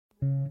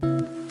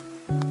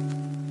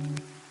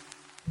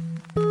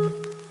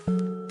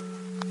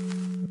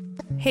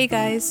Hey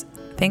guys,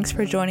 thanks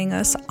for joining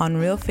us on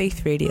Real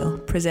Faith Radio,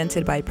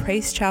 presented by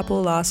Praise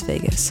Chapel Las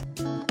Vegas.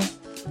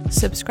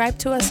 Subscribe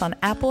to us on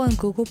Apple and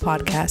Google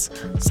Podcasts,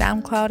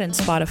 SoundCloud, and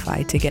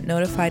Spotify to get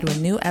notified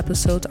when new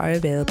episodes are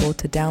available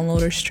to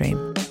download or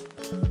stream.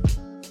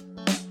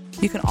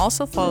 You can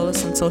also follow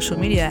us on social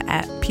media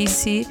at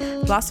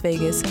PC Las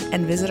Vegas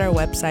and visit our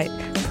website,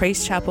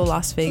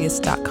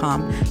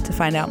 praisechapellasvegas.com, to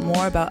find out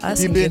more about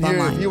us and give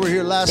online. If you were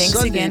here last Thanks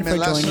Sunday, again for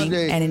joining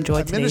Sunday, and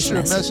enjoy today's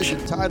message. A message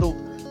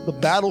entitled The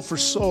Battle for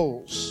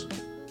Souls.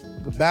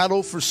 The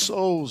Battle for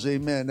Souls,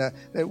 amen.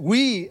 That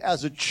we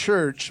as a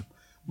church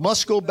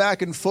must go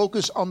back and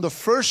focus on the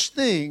first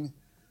thing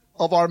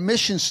of our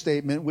mission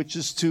statement, which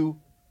is to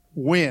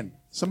win.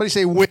 Somebody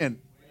say win.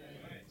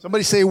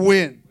 Somebody say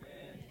win.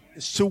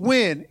 It's to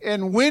win.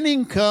 And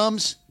winning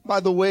comes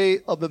by the way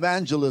of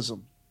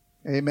evangelism.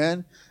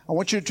 Amen. I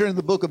want you to turn to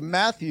the book of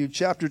Matthew,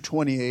 chapter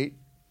 28.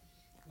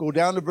 Go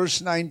down to verse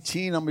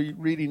 19. I'm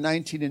reading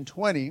 19 and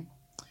 20.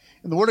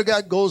 And the word of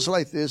God goes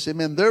like this.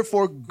 Amen.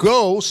 Therefore,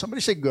 go,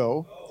 somebody say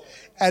go,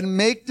 and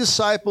make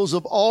disciples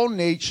of all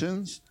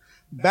nations,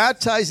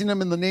 baptizing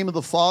them in the name of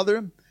the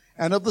Father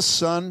and of the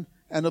Son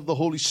and of the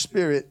Holy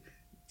Spirit.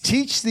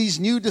 Teach these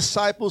new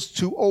disciples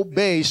to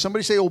obey.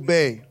 Somebody say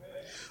obey.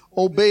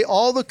 Obey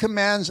all the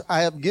commands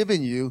I have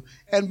given you,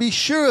 and be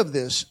sure of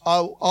this. I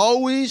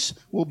always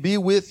will be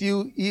with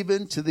you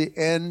even to the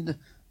end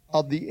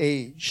of the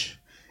age.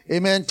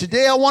 Amen.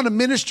 Today I want to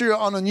minister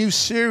on a new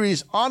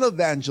series on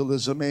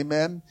evangelism,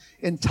 amen,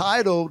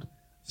 entitled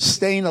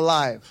Staying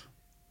Alive.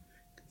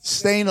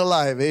 Staying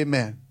alive,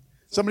 amen.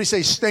 Somebody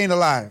say staying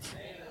alive.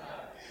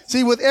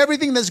 See, with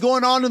everything that's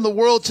going on in the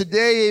world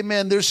today,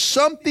 amen, there's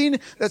something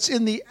that's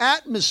in the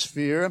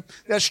atmosphere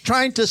that's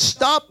trying to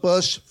stop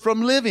us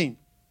from living.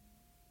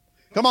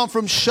 Come on,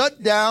 from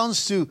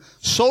shutdowns to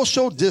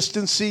social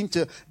distancing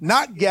to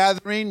not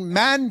gathering,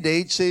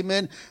 mandates,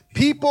 amen.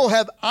 People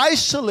have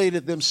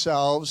isolated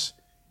themselves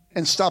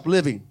and stopped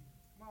living.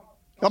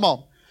 Come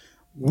on.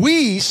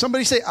 We,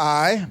 somebody say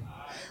I.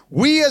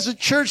 We as a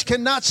church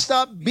cannot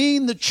stop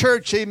being the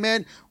church,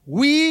 amen.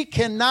 We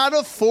cannot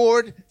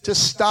afford to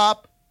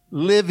stop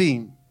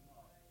living.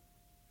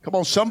 Come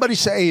on, somebody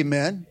say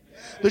amen.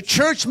 The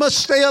church must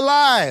stay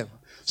alive.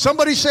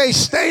 Somebody say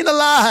staying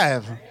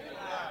alive.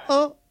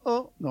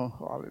 Oh, no,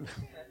 hallelujah.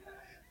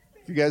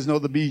 If you guys know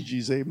the Bee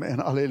Gees, amen,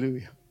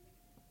 hallelujah.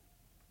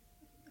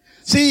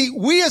 See,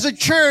 we as a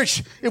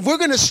church, if we're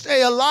going to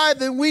stay alive,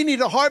 then we need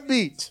a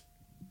heartbeat.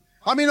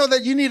 How many know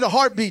that you need a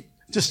heartbeat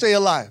to stay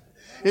alive?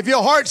 If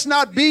your heart's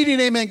not beating,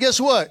 amen, guess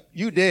what?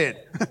 You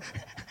dead.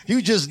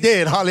 You just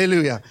dead,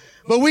 hallelujah.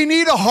 But we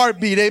need a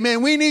heartbeat,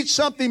 amen. We need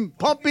something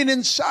pumping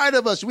inside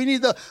of us. We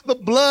need the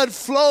blood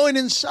flowing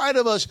inside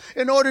of us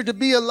in order to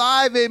be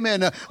alive,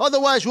 amen.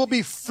 Otherwise, we'll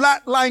be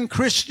flatline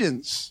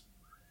Christians.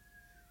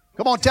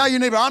 Come on, tell your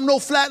neighbor, I'm no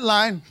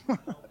flatline.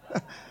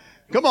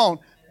 Come on.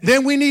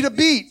 Then we need a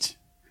beat.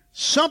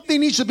 Something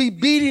needs to be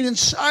beating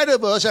inside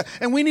of us,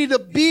 and we need a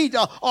beat,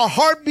 a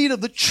heartbeat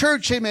of the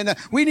church, amen.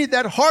 We need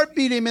that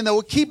heartbeat, amen, that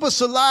will keep us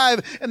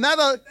alive. And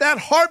that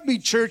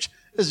heartbeat, church,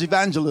 is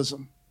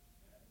evangelism.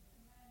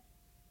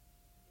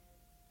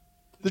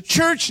 The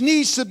church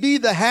needs to be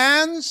the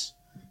hands,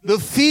 the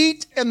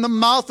feet, and the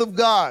mouth of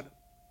God.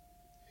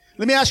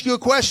 Let me ask you a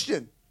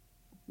question.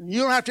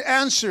 You don't have to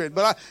answer it,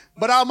 but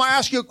I'm going to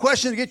ask you a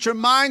question to get your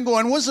mind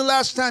going. When's the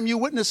last time you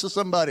witnessed to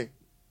somebody?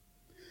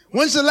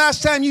 When's the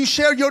last time you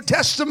shared your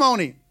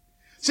testimony?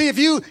 See, if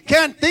you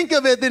can't think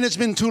of it, then it's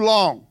been too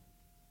long.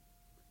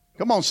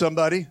 Come on,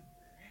 somebody.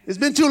 It's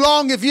been too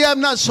long if you have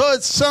not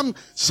said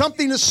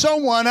something to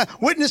someone,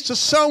 witness to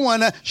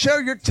someone,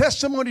 share your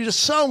testimony to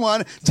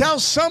someone, tell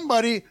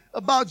somebody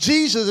about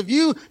Jesus. If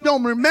you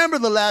don't remember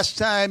the last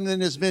time,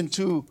 then it's been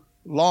too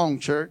long,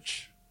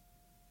 church.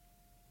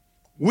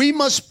 We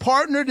must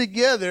partner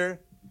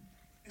together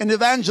in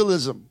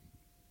evangelism.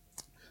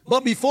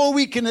 But before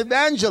we can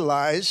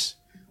evangelize,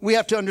 we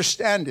have to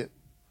understand it.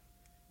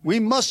 We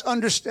must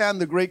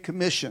understand the Great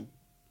Commission.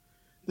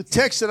 The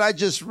text that I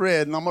just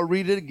read, and I'm going to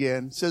read it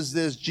again, says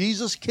this: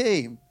 Jesus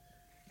came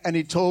and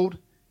he told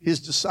his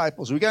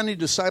disciples. We got any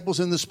disciples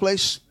in this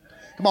place?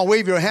 Come on,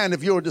 wave your hand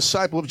if you're a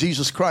disciple of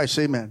Jesus Christ.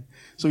 Amen.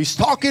 So he's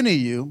talking to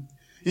you.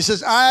 He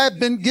says, I have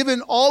been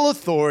given all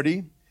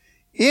authority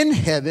in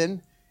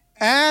heaven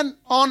and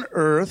on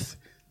earth.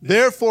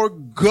 Therefore,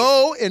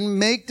 go and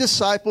make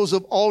disciples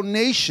of all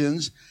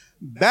nations,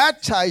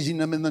 baptizing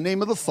them in the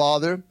name of the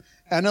Father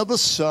and of the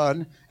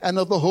Son and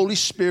of the Holy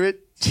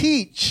Spirit.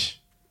 Teach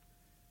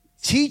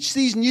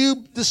these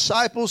new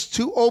disciples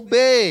to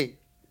obey.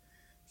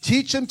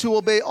 Teach them to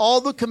obey all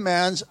the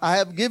commands I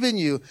have given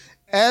you.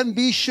 And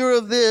be sure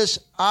of this,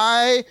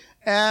 I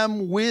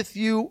am with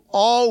you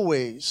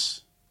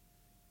always,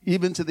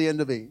 even to the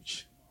end of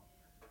age.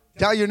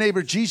 Tell your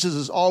neighbor, Jesus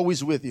is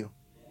always with you.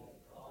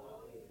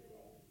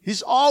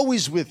 He's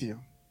always with you.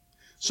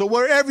 So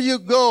wherever you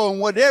go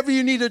and whatever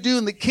you need to do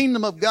in the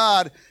kingdom of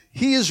God,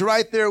 he is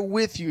right there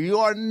with you. You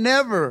are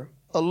never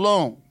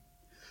alone.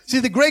 See,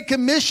 the Great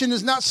Commission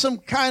is not some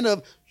kind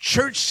of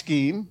church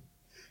scheme.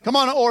 come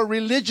on, or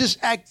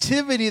religious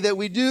activity that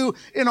we do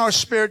in our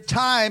spare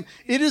time.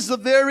 It is the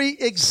very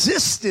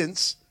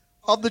existence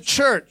of the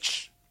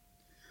church.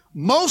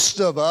 Most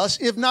of us,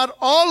 if not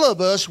all of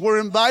us, were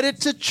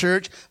invited to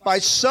church by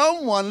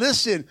someone,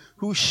 listen,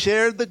 who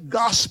shared the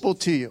gospel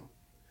to you.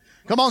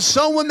 Come on,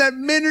 someone that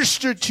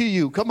ministered to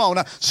you. Come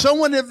on,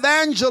 someone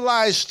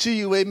evangelized to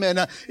you.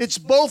 Amen. It's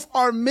both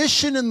our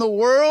mission in the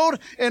world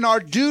and our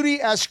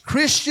duty as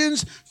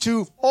Christians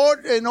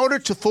in order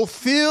to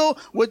fulfill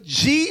what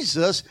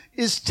Jesus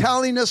is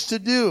telling us to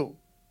do.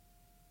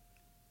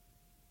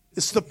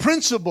 It's the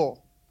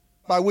principle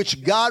by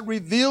which God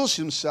reveals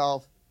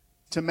himself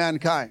to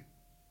mankind.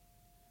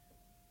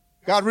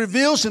 God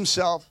reveals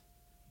himself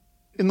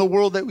in the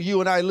world that you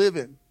and I live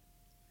in.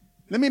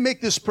 Let me make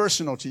this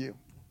personal to you.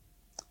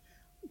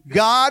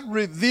 God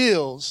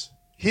reveals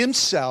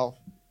himself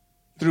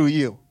through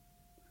you.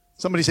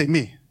 Somebody say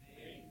me.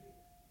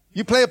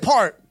 You play a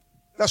part.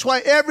 That's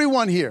why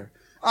everyone here,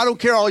 I don't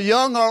care how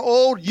young or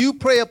old, you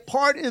play a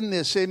part in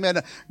this.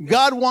 Amen.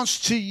 God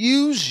wants to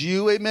use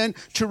you, amen,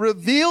 to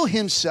reveal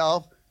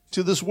himself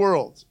to this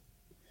world.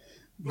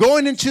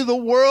 Going into the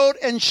world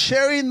and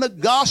sharing the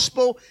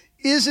gospel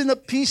isn't a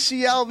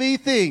PCLV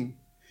thing.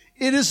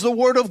 It is the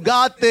Word of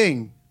God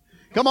thing.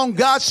 Come on,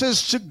 God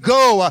says to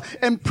go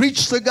and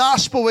preach the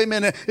gospel,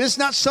 amen. It's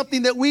not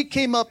something that we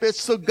came up.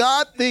 It's the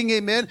God thing,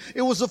 amen.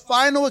 It was the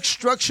final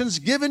instructions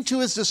given to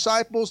his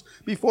disciples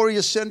before he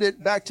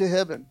ascended back to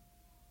heaven.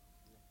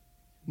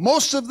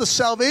 Most of the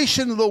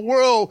salvation of the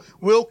world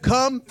will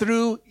come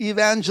through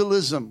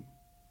evangelism.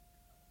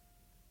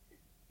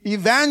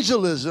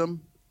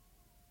 Evangelism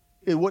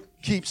is what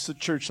keeps the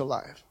church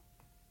alive.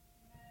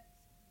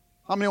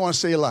 How many want to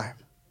stay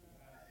alive?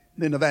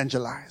 Then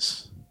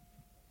evangelize.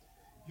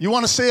 You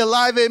want to stay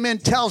alive, amen,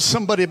 tell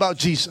somebody about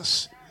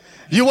Jesus.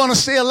 You want to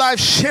stay alive,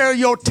 share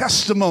your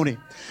testimony.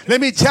 Let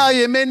me tell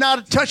you, it may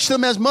not touch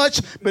them as much,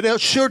 but it'll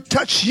sure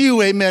touch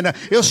you, amen.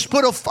 It'll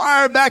put a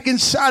fire back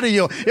inside of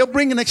you. It'll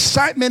bring an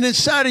excitement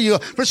inside of you.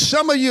 For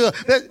some of you,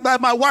 that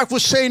my wife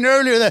was saying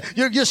earlier, that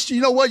you're just, you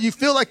know what, you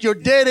feel like you're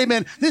dead,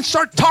 amen. Then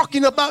start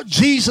talking about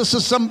Jesus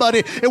to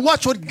somebody and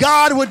watch what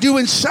God will do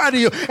inside of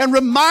you and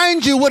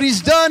remind you what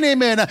he's done,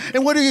 amen,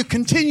 and what do you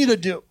continue to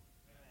do.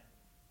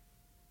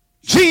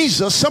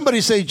 Jesus, somebody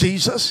say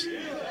Jesus.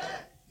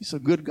 He's a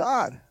good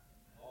God.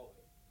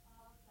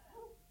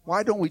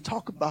 Why don't we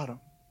talk about him?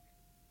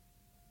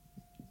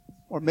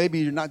 Or maybe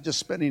you're not just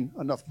spending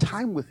enough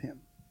time with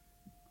him.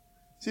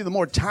 See, the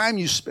more time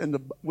you spend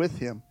with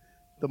him,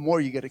 the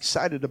more you get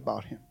excited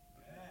about him.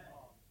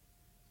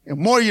 And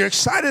more you're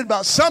excited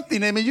about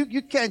something, I mean,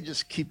 you can't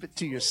just keep it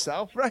to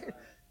yourself, right?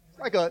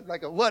 Like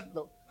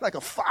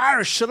a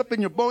fire shut up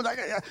in your bones.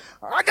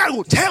 I got to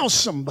go tell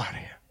somebody.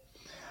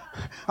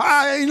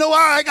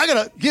 I got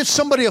to give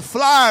somebody a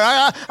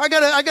flyer. I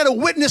got to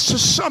witness to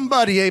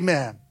somebody,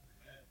 amen.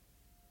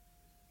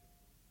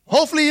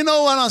 Hopefully,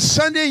 on a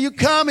Sunday you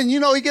come and,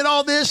 you get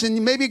all this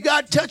and maybe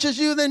God touches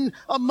you. Then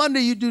on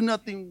Monday you do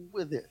nothing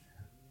with it.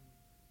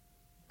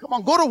 Come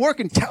on, go to work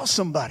and tell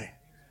somebody.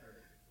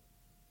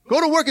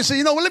 Go to work and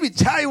say, let me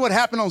tell you what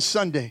happened on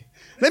Sunday.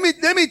 Let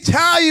me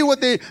tell you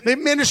what they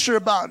minister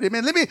about.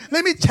 Amen.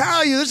 Let me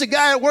tell you, there's a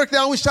guy at work that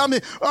always tell me,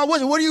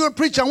 what are you going to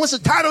preach on? What's the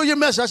title of your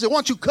message? I said, why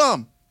don't you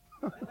come?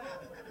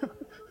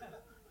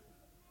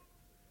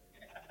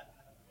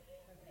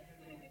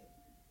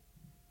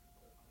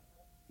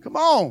 Come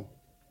on.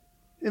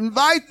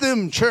 Invite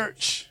them,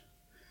 church.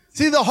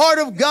 See, the heart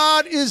of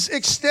God is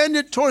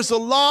extended towards the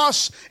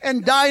lost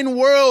and dying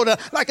world.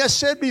 Like I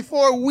said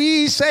before,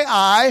 we say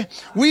I.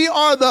 We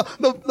are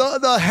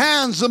the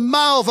hands, the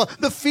mouth,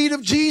 the feet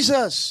of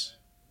Jesus.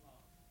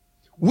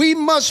 We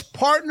must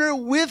partner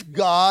with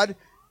God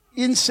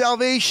in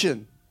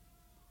salvation.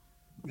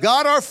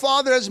 God our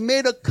Father has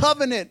made a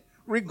covenant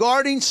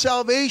regarding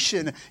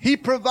salvation. He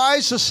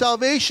provides the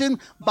salvation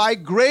by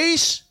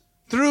grace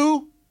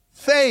through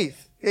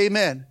faith.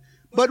 Amen.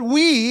 But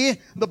we,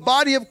 the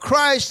body of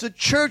Christ, the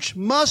church,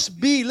 must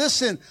be,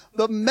 listen,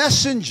 the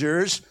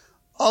messengers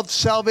of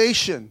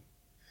salvation.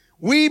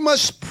 We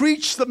must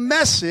preach the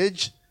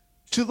message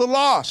to the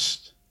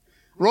lost.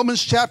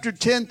 Romans chapter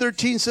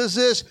 10:13 says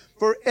this,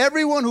 for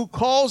everyone who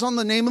calls on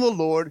the name of the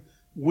Lord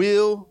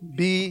will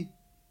be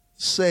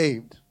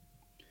saved.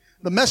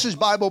 The Message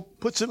Bible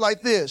puts it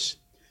like this.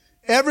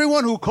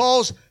 Everyone who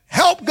calls,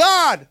 help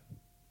God,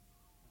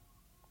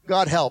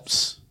 God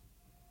helps.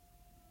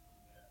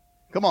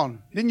 Come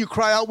on. Didn't you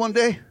cry out one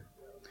day?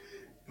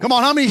 Come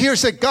on. How many here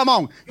said, come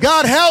on,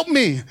 God help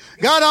me.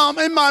 God,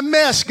 I'm in my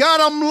mess. God,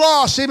 I'm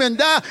lost. Amen.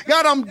 God,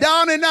 I'm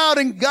down and out.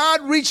 And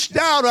God reached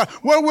out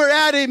where we're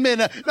at. Amen.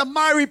 The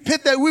miry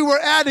pit that we were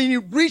at. And he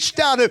reached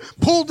out and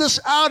pulled us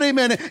out.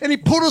 Amen. And he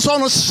put us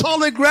on a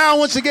solid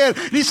ground once again.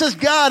 And he says,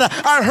 God,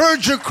 I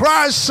heard your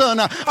cry, son.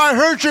 I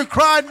heard your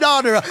cry,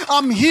 daughter.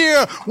 I'm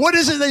here. What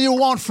is it that you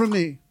want from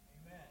me?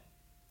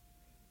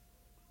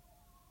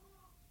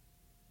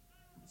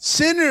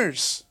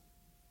 Sinners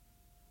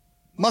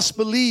must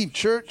believe,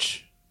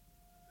 church.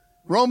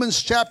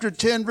 Romans chapter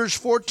 10, verse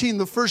 14,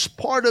 the first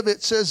part of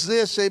it says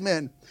this,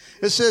 amen.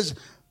 It says,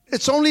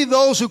 It's only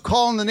those who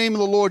call on the name of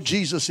the Lord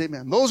Jesus,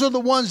 amen. Those are the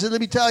ones that,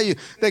 let me tell you,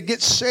 that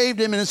get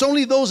saved, amen. It's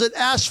only those that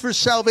ask for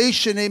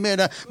salvation,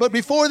 amen. But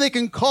before they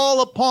can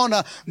call upon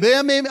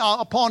them,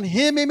 upon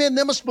Him, amen,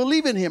 they must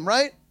believe in Him,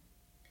 right?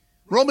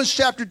 Romans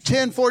chapter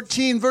 10,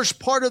 14, verse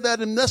part of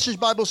that in Message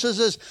Bible says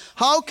this: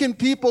 how can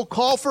people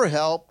call for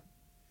help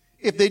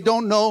if they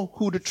don't know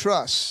who to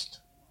trust?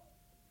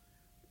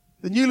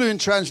 The New Living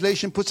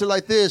Translation puts it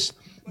like this: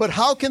 but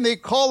how can they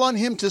call on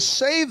Him to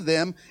save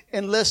them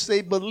unless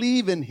they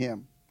believe in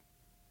Him?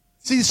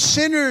 See,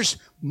 sinners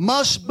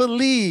must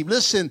believe,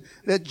 listen,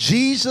 that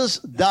Jesus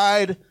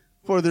died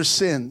for their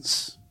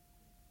sins.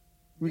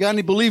 We got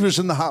any believers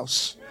in the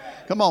house?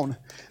 Come on.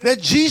 That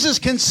Jesus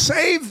can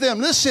save them,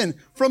 listen,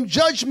 from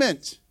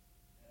judgment.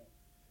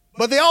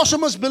 But they also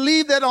must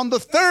believe that on the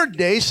third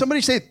day,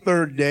 somebody say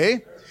third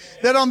day,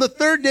 that on the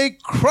third day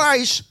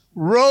Christ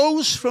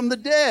rose from the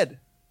dead.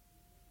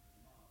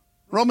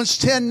 Romans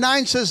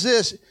 10:9 says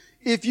this: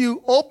 if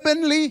you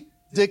openly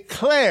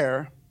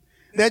declare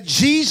that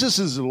Jesus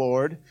is the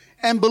Lord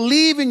and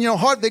believe in your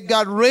heart that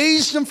God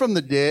raised Him from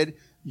the dead,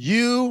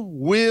 you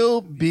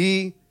will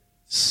be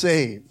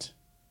saved.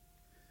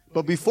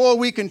 But before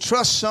we can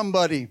trust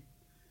somebody,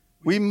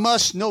 we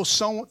must know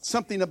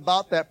something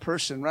about that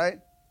person, right?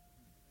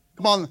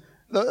 Come on,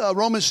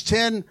 Romans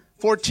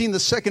 10:14, the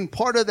second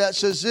part of that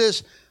says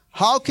this: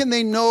 how can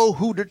they know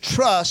who to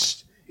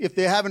trust if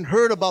they haven't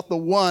heard about the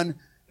one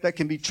that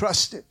can be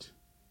trusted?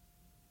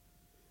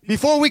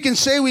 Before we can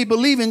say we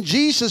believe in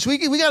Jesus, we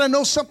got to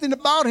know something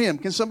about Him.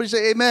 Can somebody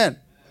say amen?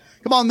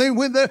 Come on,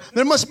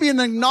 there must be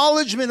an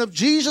acknowledgement of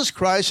Jesus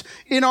Christ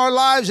in our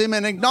lives,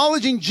 amen.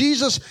 Acknowledging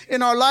Jesus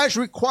in our lives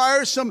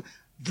requires some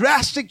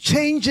drastic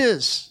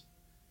changes.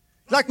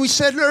 Like we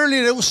said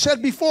earlier, it was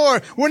said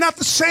before, we're not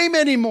the same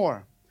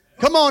anymore.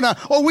 Come on now.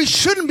 Or we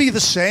shouldn't be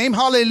the same.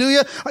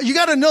 Hallelujah. You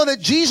got to know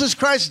that Jesus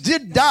Christ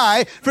did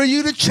die for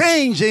you to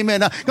change. Amen.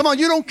 Come on.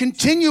 You don't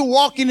continue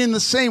walking in the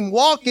same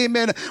walk.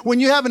 Amen. When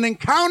you have an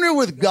encounter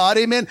with God,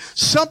 amen,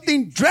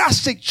 something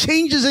drastic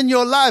changes in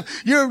your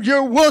life.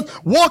 You're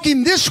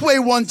walking this way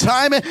one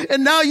time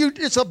and now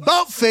it's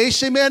about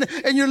face. Amen.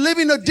 And you're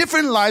living a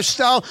different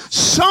lifestyle.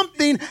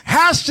 Something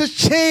has to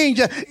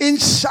change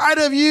inside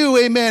of you.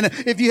 Amen.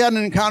 If you had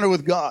an encounter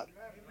with God.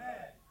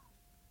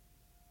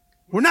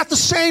 We're not the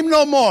same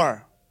no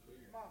more.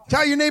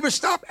 Tell your neighbor,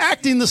 stop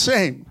acting the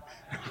same.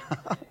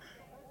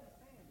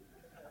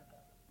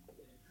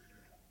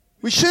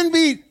 We shouldn't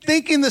be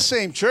thinking the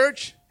same,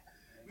 church.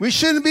 We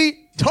shouldn't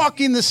be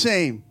talking the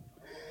same.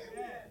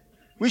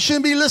 We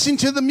shouldn't be listening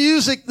to the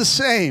music the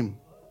same.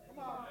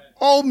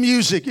 Old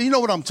music, you know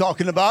what I'm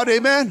talking about,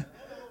 amen?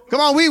 Come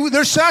on,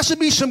 there has to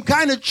be some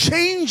kind of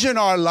change in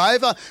our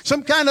life,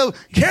 some kind of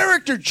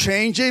character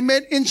change,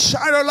 amen,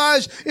 inside our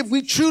lives. If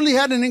we truly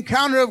had an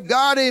encounter of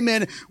God,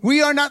 amen,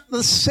 we are not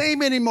the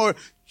same anymore.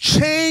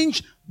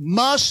 Change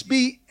must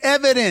be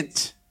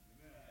evident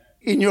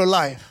in your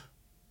life.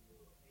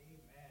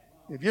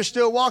 If you're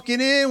still walking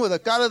in with a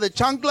cara de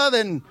chancla,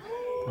 then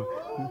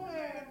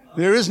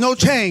there is no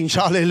change.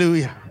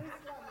 Hallelujah.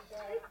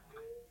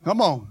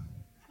 Come on.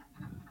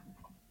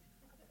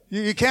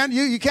 You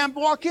can't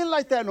walk in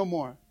like that no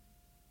more.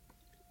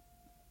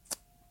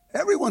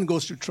 Everyone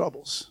goes through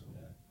troubles.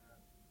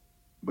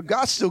 But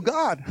God's still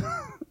God.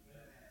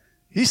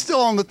 He's still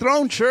on the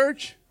throne,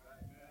 church.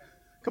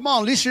 Come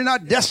on, at least you're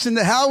not destined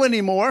to hell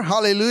anymore.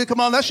 Hallelujah.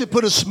 Come on, that should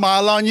put a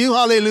smile on you.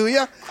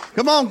 Hallelujah.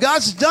 Come on,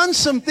 God's done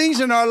some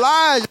things in our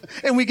lives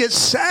and we get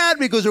sad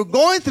because we're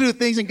going through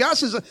things and God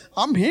says,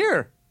 I'm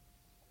here.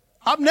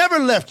 I've never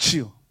left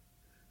you.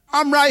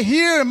 I'm right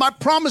here and my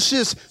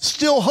promises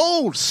still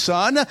hold,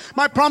 son.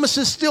 My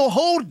promises still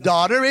hold,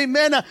 daughter.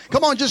 Amen.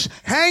 Come on, just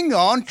hang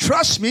on.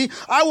 Trust me.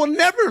 I will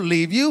never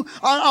leave you.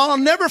 I'll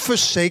never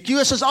forsake you.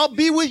 It says, I'll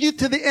be with you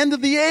to the end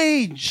of the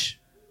age.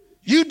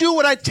 You do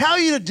what I tell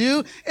you to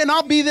do and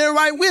I'll be there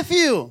right with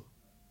you.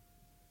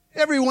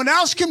 Everyone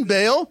else can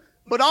bail,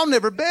 but I'll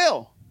never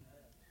bail.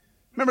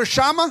 Remember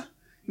Shammah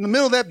in the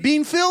middle of that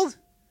bean field?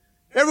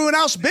 Everyone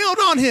else bailed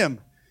on him.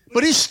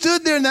 But he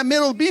stood there in that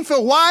middle of the bean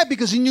field. Why?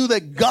 Because he knew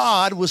that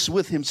God was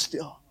with him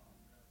still.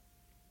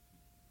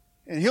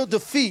 And he'll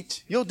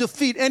defeat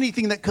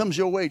anything that comes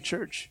your way,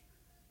 church.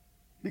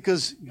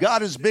 Because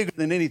God is bigger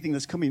than anything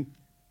that's coming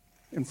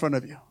in front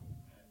of you.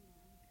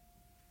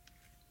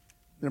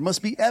 There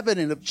must be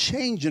evidence of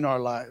change in our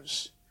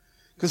lives.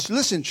 Because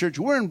listen, church,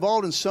 we're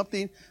involved in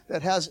something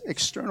that has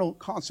external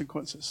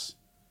consequences.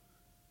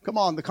 Come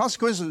on, the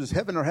consequences is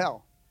heaven or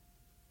hell.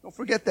 Don't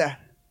forget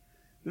that.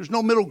 There's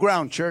no middle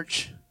ground,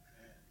 church.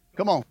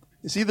 Come on.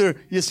 It's either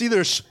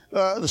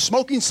the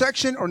smoking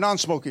section or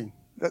non-smoking.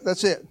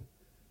 That's it.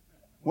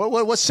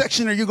 What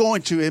section are you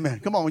going to? Amen.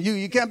 Come on.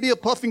 You can't be a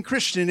puffing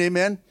Christian.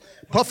 Amen.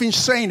 Puffing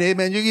saint.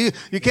 Amen.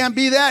 You can't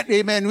be that.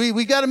 Amen.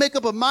 We got to make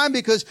up a mind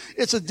because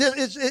it's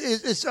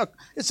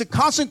a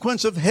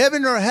consequence of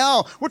heaven or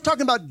hell. We're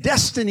talking about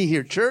destiny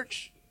here,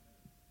 church.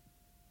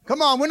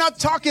 Come on. We're not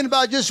talking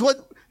about just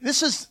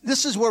this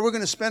is where we're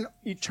going to spend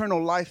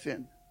eternal life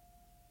in.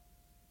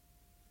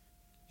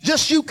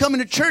 Just you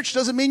coming to church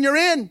doesn't mean you're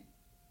in.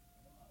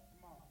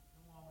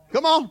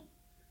 Come on.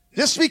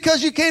 Just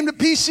because you came to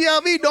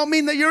PCLV don't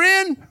mean that you're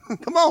in.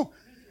 Come on.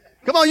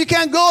 Come on, you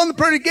can't go in the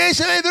pretty gate and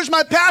say, hey, there's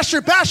my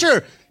pastor.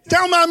 Pastor,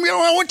 tell him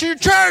I went to your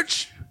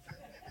church.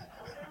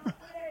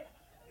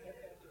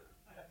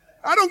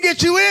 I don't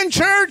get you in,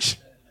 church.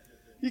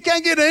 You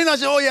can't get in. I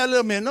say, oh, yeah,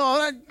 little man.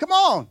 No, come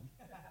on.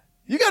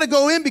 You got to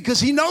go in because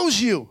he knows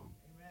you.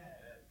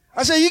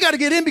 I say, you got to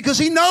get in because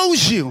he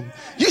knows you.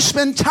 You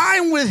spend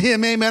time with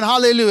him. Amen.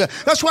 Hallelujah.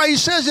 That's why he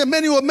says that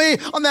many of me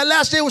on that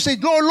last day will say,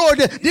 Lord, Lord,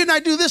 didn't I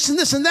do this and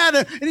this and that?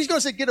 And he's going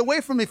to say, get away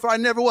from me, for I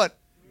never what?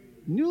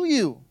 Knew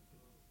you.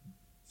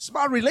 It's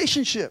about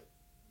relationship.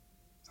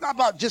 It's not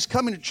about just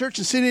coming to church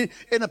and sitting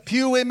in a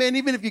pew. Amen.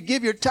 Even if you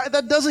give your tithe,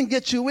 that doesn't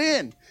get you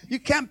in. You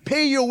can't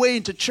pay your way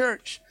into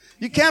church.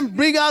 You can't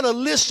bring out a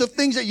list of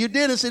things that you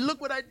did and say, look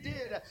what I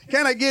did.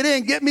 Can I get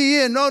in? Get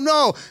me in.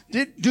 No.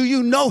 Do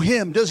you know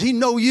him? Does he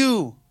know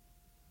you?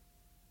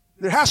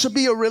 There has to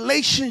be a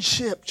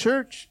relationship,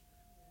 church.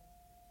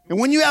 And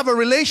when you have a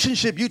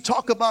relationship, you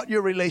talk about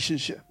your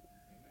relationship.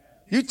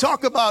 You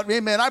talk about,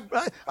 amen,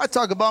 I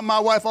talk about my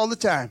wife all the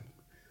time.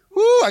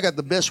 Woo, I got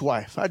the best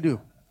wife. I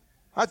do.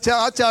 I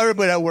tell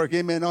everybody at work,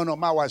 amen, no,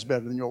 my wife's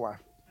better than your wife.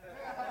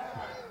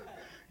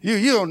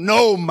 You don't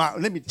know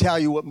let me tell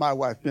you what my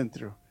wife's been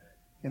through.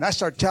 And I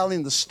start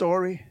telling the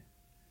story.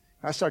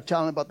 I start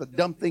telling about the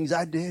dumb things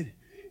I did.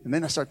 And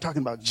then I start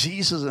talking about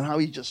Jesus and how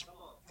he just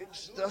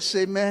fixed us,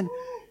 amen.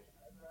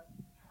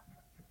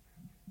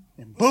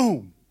 And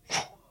boom.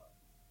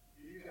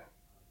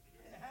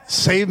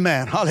 Saved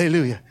man,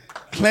 hallelujah.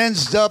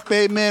 Cleansed up,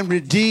 amen.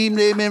 Redeemed,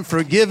 amen.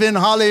 Forgiven,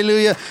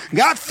 hallelujah.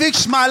 God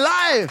fixed my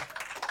life.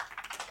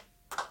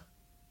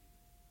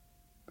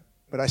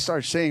 But I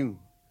started saying,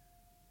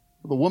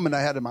 the woman I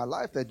had in my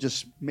life that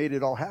just made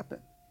it all happen.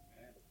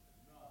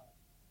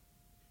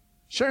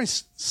 Sharing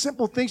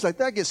simple things like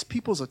that gets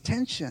people's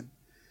attention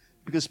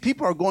because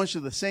people are going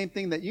through the same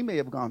thing that you may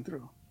have gone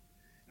through.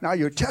 Now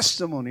your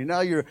testimony,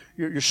 now your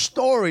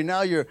story,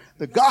 now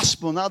the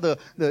gospel, now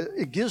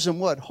it gives them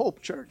what?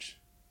 Hope, church.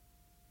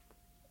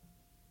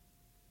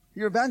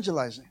 You're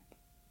evangelizing.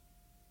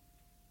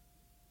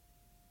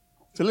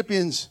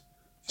 Philippians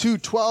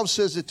 2:12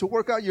 says that to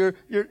work out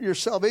your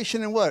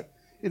salvation in what?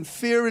 In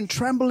fear and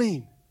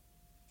trembling.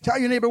 Tell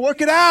your neighbor,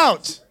 work it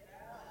out.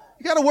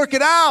 You got to work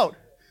it out.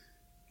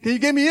 Can you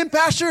get me in,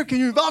 Pastor? Can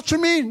you vouch for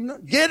me?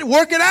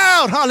 Work it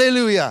out.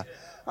 Hallelujah.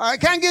 I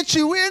can't get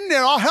you in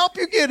there. I'll help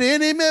you get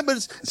in. Amen. But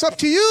it's up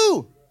to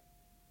you.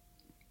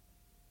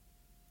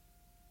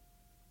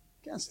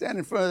 Can't stand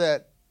in front of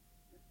that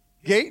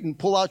gate and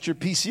pull out your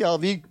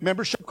PCLV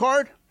membership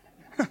card.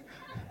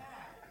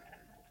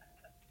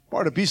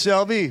 Part of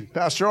PCLV.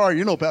 Pastor R.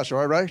 You know Pastor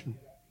R, right?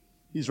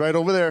 He's right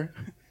over there.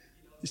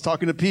 He's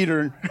talking to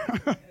Peter.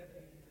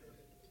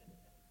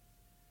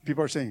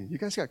 People are saying, you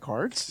guys got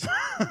cards?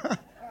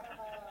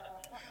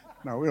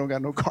 No, we don't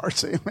got no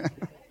cards. Amen.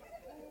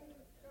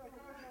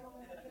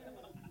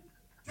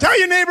 Tell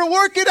your neighbor,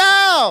 work it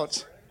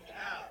out.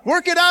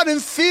 Work it out in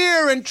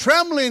fear and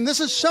trembling.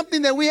 This is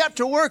something that we have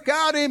to work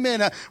out,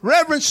 amen.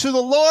 Reverence to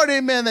the Lord,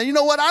 amen. And you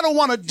know what? I don't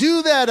want to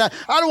do that.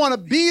 I don't want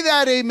to be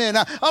that, amen.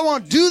 I don't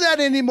want to do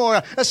that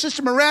anymore. As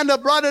Sister Miranda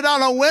brought it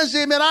out on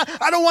Wednesday, amen.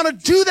 I don't want to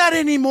do that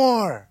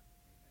anymore.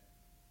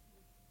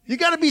 You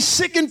got to be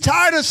sick and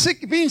tired of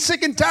being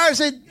sick and tired.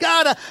 Say,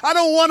 God, I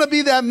don't want to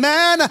be that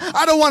man.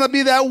 I don't want to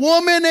be that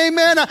woman.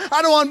 Amen.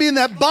 I don't want to be in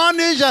that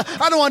bondage.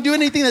 I don't want to do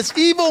anything that's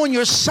evil in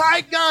your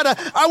sight, God.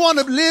 I want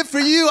to live for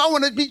you. I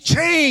want to be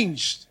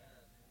changed.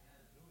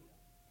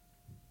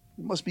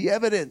 It must be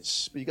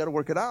evidence, but you got to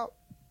work it out.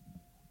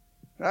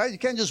 Right? You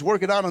can't just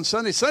work it out on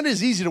Sunday. Sunday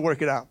is easy to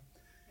work it out.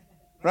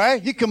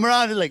 Right? You come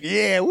around and like,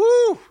 yeah,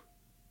 woo.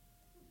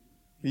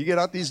 You get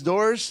out these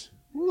doors,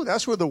 woo,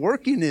 that's where the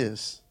working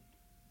is.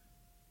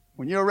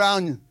 When you're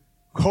around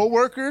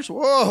co-workers,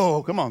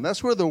 whoa, come on.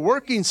 That's where the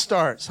working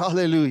starts.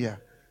 Hallelujah.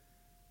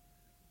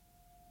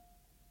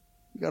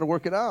 You got to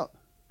work it out.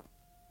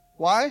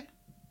 Why?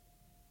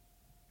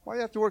 Why do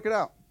you have to work it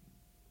out?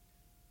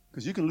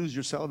 Because you can lose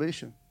your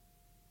salvation.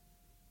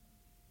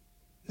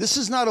 This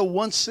is not a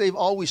once saved,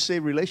 always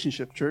saved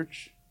relationship,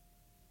 church.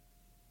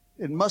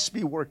 It must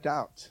be worked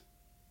out.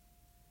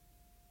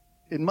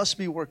 It must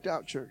be worked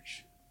out,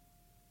 church.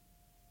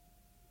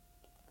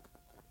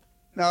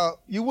 Now,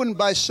 you wouldn't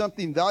buy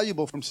something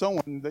valuable from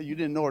someone that you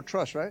didn't know or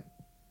trust, right?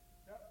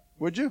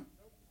 Would you?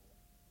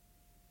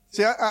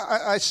 See,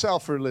 I sell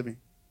for a living.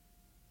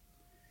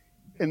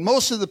 And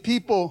most of the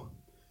people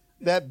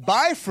that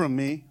buy from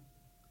me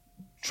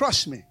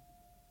trust me.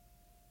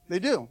 They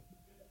do.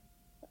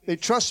 They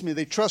trust me.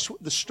 They trust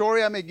the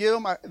story I may give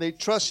them. They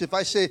trust if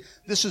I say,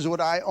 this is what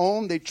I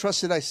own. They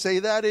trust that I say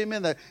that,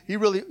 amen, that you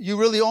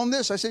really own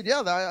this? I said,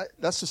 yeah,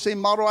 that's the same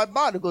model I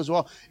bought. It goes,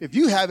 well, if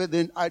you have it,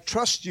 then I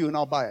trust you and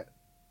I'll buy it.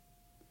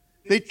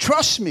 They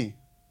trust me.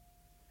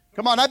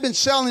 Come on, I've been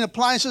selling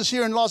appliances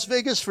here in Las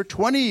Vegas for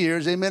 20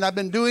 years, amen. I've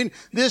been doing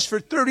this for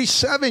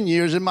 37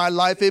 years in my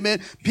life,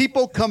 amen.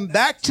 People come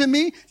back to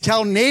me,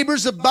 tell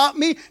neighbors about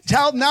me,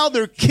 tell now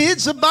their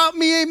kids about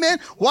me, amen.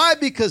 Why?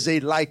 Because they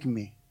like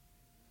me.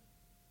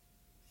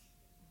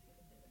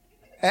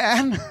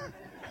 And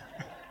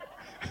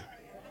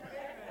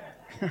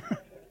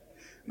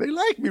they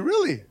like me,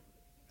 really.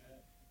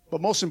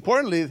 But most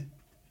importantly,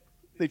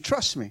 they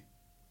trust me.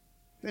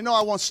 They know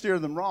I won't steer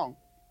them wrong.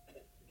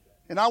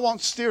 And I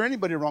won't steer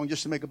anybody wrong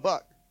just to make a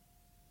buck.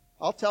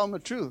 I'll tell them the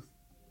truth.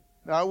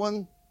 That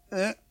one's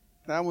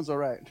all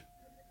right.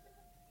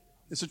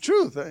 It's the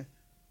truth. This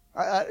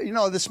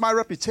is my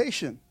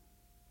reputation.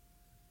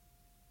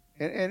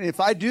 And if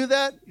I do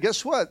that,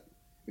 guess what?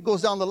 It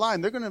goes down the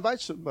line. They're going to invite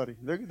somebody.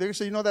 They're going to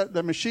say,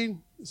 that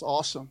machine is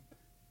awesome.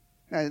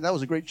 And that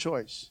was a great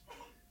choice.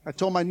 I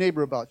told my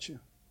neighbor about you.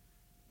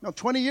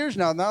 20 years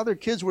now. Now their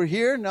kids were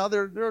here. Now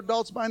they're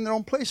adults buying their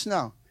own place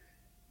now.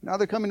 Now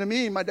they're coming to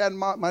me. My dad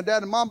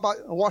and mom bought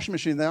a washing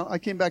machine. Now I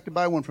came back to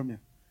buy one from you.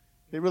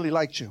 They really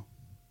liked you.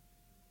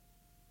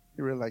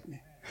 They really liked me.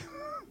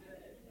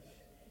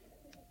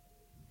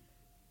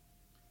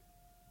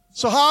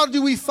 So how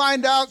do we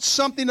find out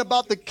something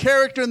about the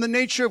character and the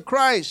nature of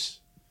Christ?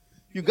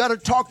 You've got to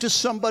talk to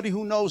somebody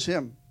who knows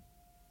him.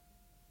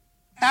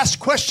 Ask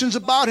questions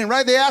about him,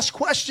 right? They ask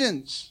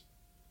questions.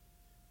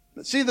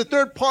 Let's see, the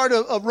third part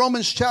of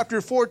Romans chapter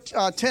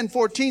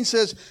 10:14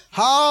 says,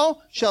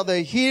 how shall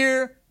they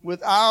hear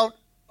without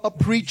a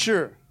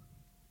preacher?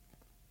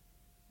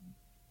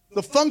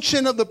 The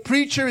function of the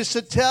preacher is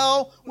to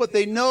tell what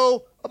they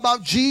know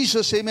about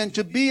Jesus, amen,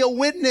 to be a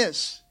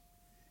witness.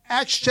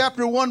 Acts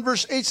chapter 1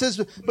 verse 8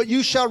 says, but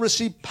you shall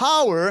receive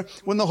power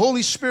when the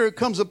Holy Spirit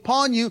comes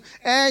upon you,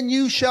 and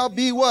you shall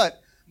be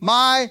what?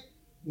 My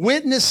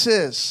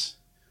witnesses.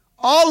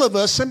 All of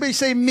us, somebody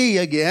say me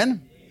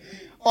again,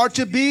 are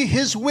to be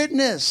his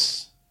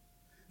witness.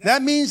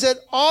 That means that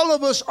all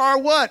of us are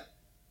what?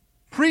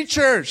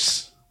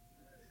 Preachers.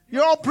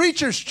 You're all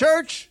preachers,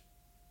 church.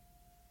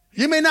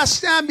 You may not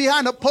stand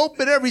behind a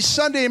pulpit every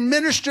Sunday and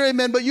minister,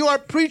 amen, but you are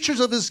preachers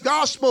of his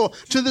gospel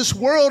to this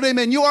world,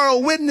 amen. You are a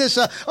witness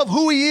of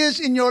who he is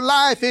in your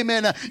life,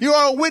 amen. You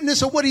are a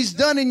witness of what he's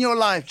done in your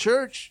life,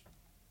 church.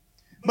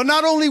 But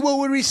not only will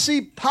we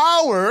receive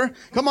power,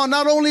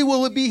 not only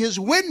will it be his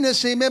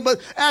witness, amen,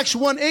 but Acts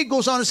 1:8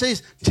 goes on and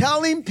says,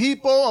 telling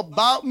people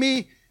about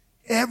me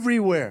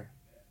everywhere.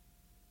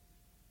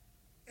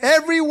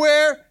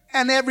 Everywhere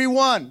and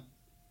everyone.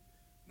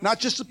 Not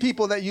just the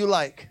people that you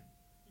like.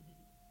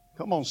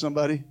 Come on,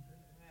 somebody.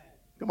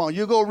 Come on,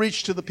 you go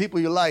reach to the people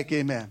you like,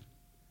 amen.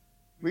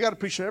 We got to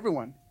preach to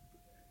everyone.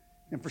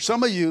 And for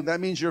some of you,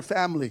 that means your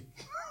family.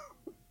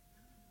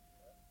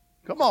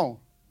 Come on.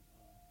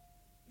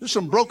 There's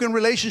some broken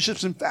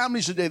relationships in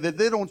families today that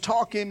they don't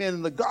talk, amen,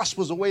 and the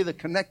gospel's a way to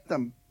connect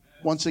them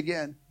once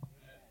again.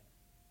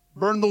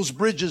 Burn those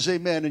bridges,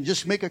 amen, and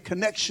just make a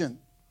connection.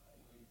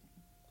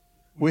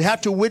 We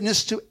have to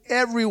witness to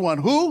everyone.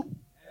 Who?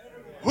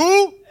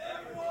 Who?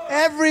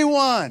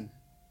 Everyone.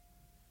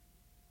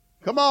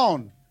 Come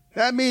on.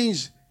 That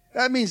means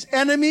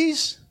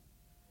enemies,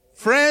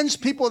 friends,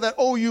 people that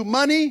owe you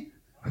money.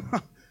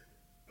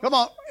 Come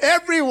on.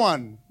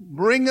 Everyone.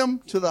 Bring them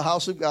to the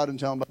house of God and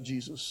tell them about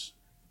Jesus.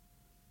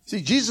 See,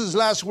 Jesus'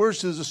 last words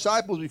to his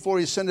disciples before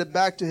he ascended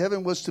back to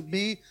heaven was to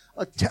be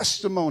a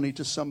testimony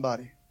to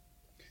somebody.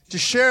 To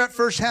share at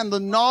firsthand the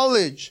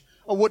knowledge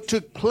of what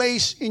took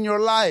place in your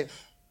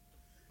life.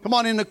 Come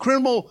on, in the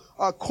criminal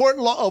court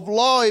of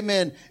law,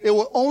 amen, it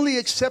will only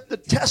accept the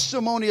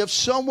testimony of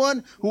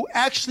someone who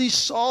actually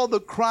saw the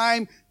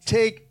crime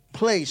take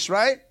place,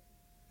 right?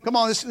 Come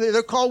on,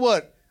 they're called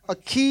what? A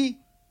key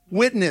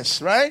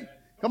witness, right?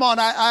 Come on,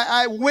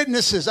 I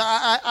witnesses.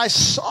 I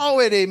saw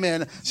it,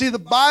 amen. See, the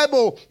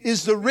Bible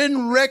is the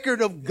written record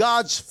of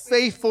God's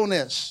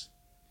faithfulness.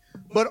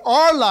 But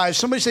our lives,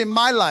 somebody say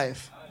my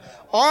life,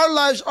 our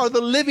lives are the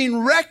living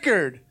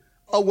record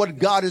of what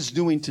God is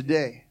doing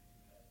today.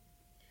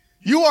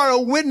 You are a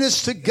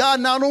witness to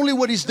God, not only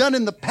what he's done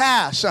in the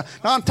past. Now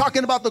I'm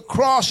talking about the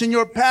cross in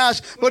your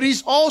past, but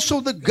he's also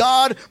the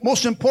God,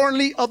 most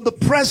importantly, of the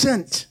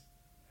present.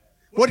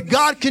 What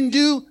God can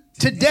do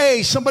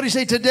today. Somebody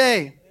say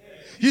today.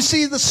 You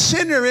see the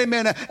sinner,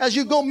 amen, as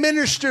you go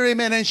minister,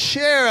 amen, and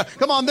share.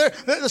 Come on,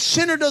 the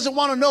sinner doesn't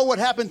want to know what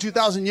happened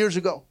 2,000 years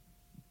ago.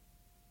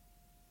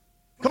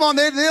 Come on,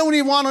 they don't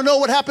even want to know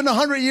what happened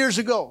 100 years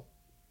ago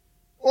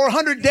or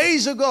 100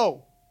 days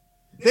ago.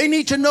 They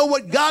need to know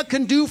what God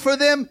can do for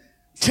them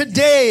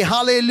today.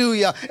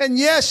 Hallelujah. And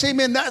yes,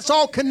 amen, that's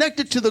all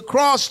connected to the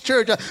cross,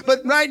 church. But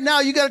right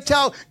now, you got to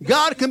tell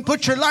God can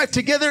put your life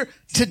together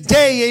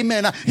today.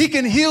 Amen. He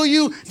can heal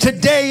you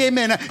today.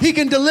 Amen. He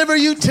can deliver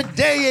you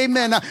today.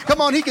 Amen.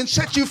 Come on. He can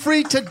set you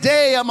free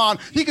today. Amen.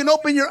 He can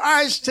open your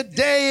eyes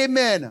today.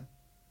 Amen.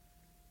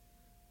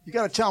 You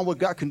got to tell him what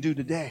God can do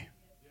today.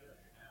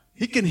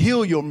 He can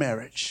heal your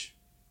marriage.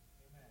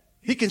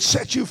 He can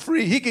set you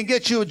free. He can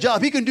get you a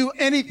job. He can do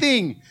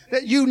anything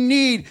that you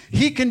need.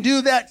 He can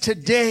do that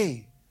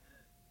today.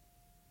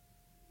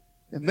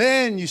 And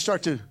then you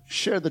start to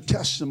share the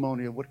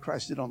testimony of what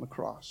Christ did on the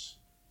cross.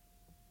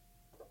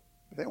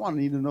 But they want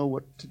to need to know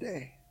what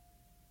today.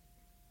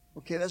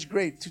 Okay, that's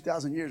great,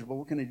 2,000 years, but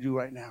what can he do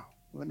right now?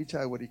 Well, let me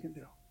tell you what he can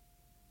do.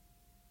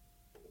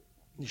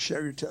 You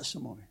share your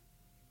testimony.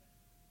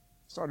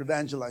 Start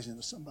evangelizing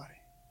to somebody.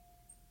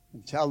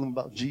 and tell them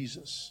about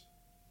Jesus.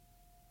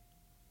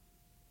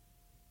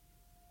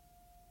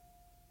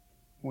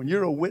 When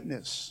you're a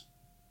witness,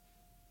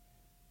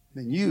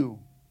 then you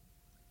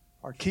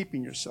are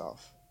keeping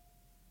yourself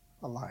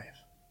alive.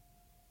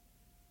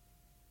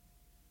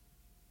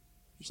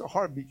 It's a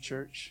heartbeat,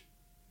 church.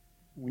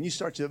 When you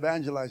start to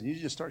evangelize and you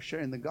just start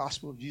sharing the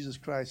gospel of Jesus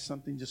Christ,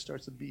 something just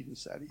starts to beat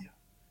inside of you.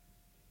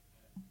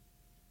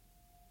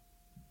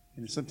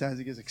 And sometimes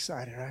it gets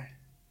excited, right?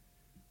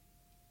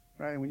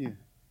 Right? When you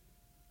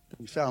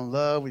fell in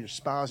love with your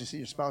spouse, you see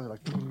your spouse, you're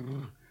like,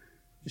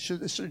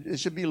 it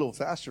should be a little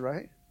faster,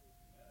 right?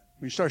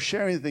 When you start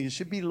sharing things, it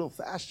should be a little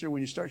faster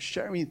when you start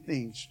sharing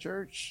things,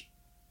 church.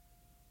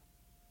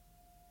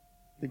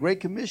 The Great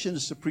Commission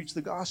is to preach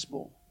the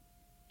gospel.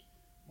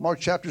 Mark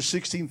chapter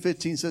 16,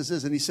 15 says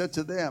this, and he said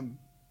to them,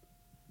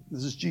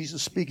 this is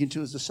Jesus speaking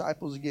to his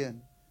disciples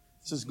again.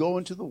 He says, go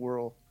into the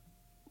world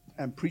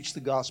and preach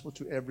the gospel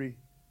to every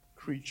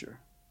creature.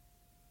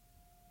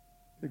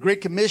 The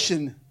Great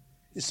Commission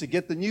is to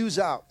get the news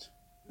out,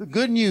 the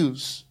good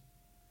news,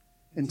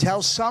 and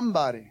tell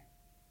somebody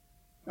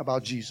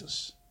about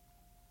Jesus.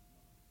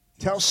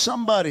 Tell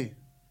somebody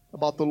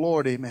about the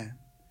Lord, amen.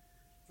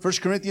 1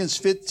 Corinthians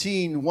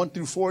 15, 1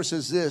 through 4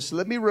 says this,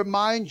 let me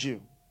remind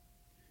you,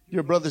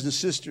 dear brothers and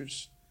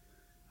sisters,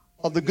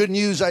 of the good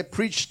news I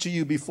preached to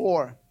you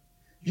before.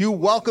 You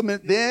welcome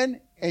it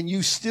then, and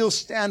you still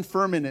stand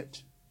firm in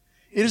it.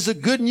 It is the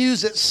good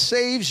news that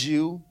saves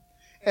you,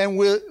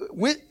 and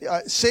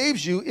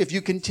saves you if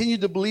you continue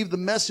to believe the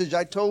message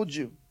I told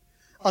you.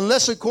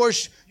 Unless, of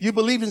course, you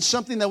believe in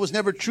something that was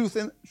never true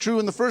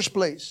in the first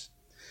place.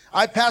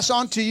 I pass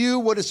on to you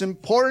what is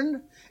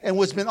important and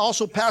what's been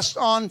also passed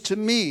on to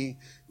me.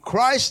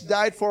 Christ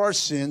died for our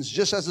sins,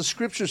 just as the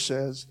scripture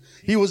says.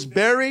 He was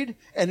buried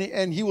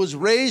and he was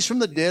raised from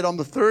the dead on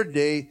the third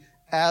day,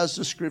 as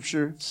the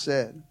scripture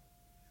said.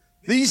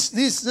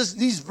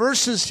 These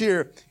verses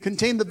here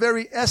contain the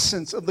very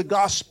essence of the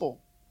gospel.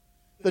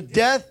 The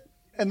death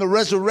and the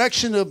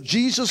resurrection of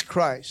Jesus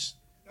Christ.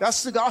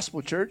 That's the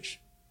gospel, church.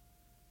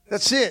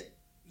 That's it.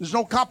 There's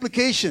no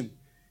complication.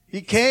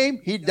 He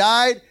came, he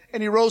died,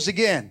 and he rose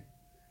again.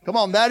 Come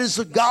on, that is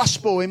the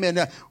gospel, amen.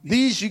 Now,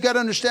 these, you got to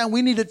understand,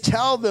 we need to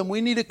tell them. We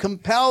need to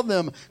compel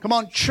them. Come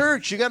on,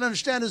 church, you got to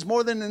understand, is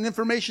more than an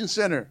information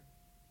center.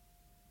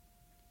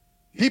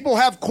 People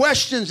have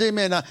questions,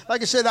 amen.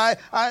 Like I said,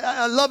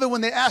 I love it when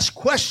they ask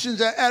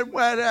questions at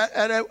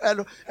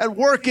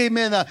work,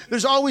 amen.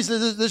 There's always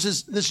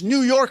this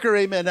New Yorker,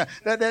 amen,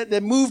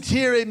 that moved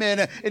here,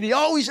 amen. And he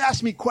always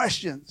asks me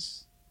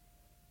questions.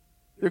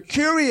 They're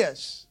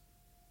curious.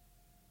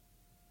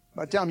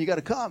 But I tell them, you got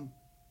to come.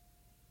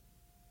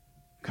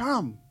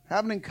 Come,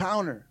 have an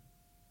encounter.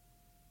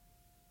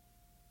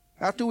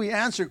 After we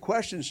answer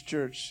questions,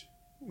 church,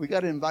 we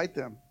got to invite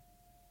them.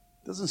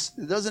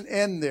 It doesn't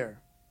end there.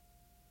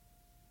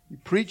 You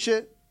preach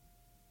it,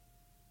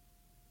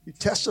 you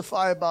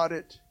testify about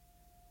it,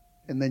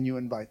 and then you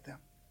invite them.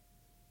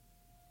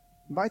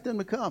 Invite them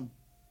to come.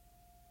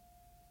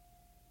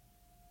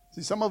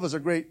 See, some of us are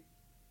great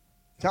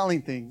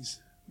telling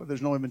things, but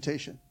there's no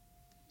invitation.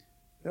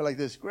 They're like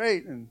this,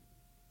 great, and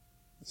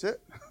that's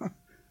it.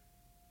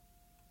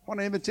 Want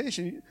an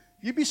invitation?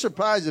 You'd be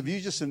surprised if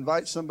you just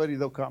invite somebody,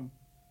 they'll come.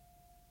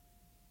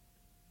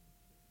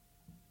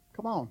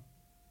 Come on.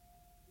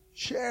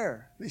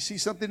 Share. They see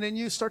something in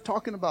you, start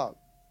talking about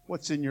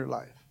what's in your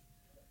life.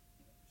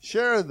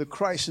 Share the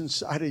Christ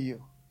inside of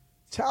you.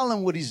 Tell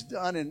them what he's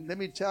done, and let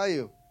me tell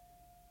you,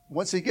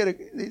 once they get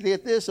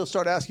this, they'll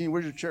start asking you,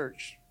 where's your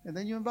church? And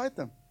then you invite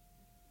them.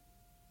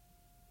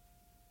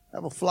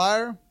 Have a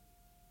flyer,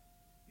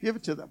 give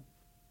it to them.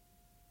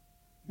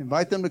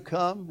 Invite them to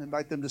come,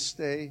 invite them to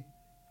stay,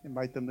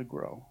 invite them to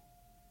grow.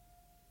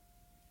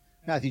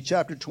 Matthew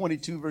chapter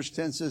 22, verse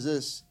 10 says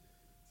this,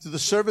 to the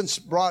servants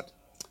brought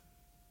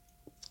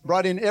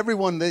in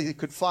everyone they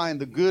could find,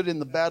 the good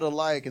and the bad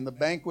alike, and the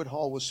banquet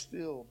hall was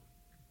filled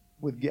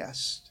with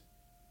guests.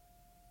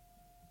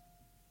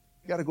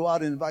 You got to go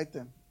out and invite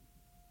them.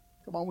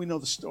 Come on, we know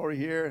the story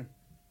here.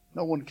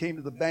 No one came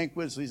to the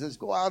banquet, so he says,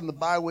 go out in the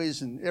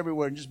byways and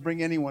everywhere and just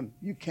bring anyone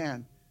you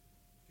can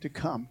to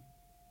come.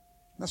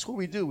 That's what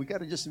we do. We got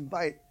to just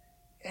invite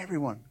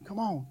everyone. Come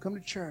on, come to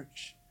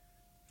church.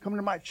 Come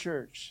to my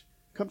church.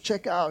 Come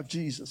check out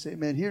Jesus.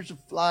 Amen. Here's a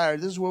flyer.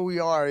 This is where we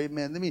are.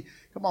 Amen.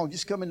 Come on,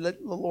 just come and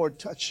let the Lord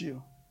touch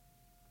you.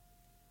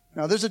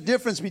 Now, there's a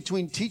difference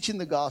between teaching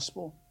the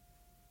gospel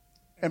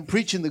and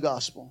preaching the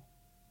gospel.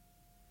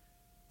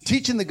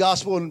 Teaching the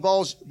gospel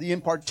involves the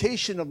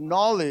impartation of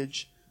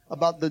knowledge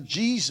about the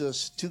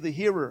Jesus to the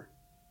hearer.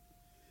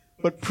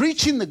 But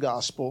preaching the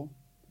gospel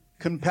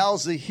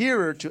compels the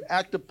hearer to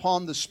act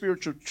upon the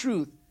spiritual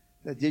truth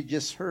that they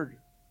just heard.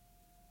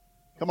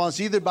 Come on, it's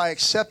either by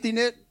accepting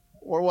it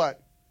or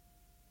what?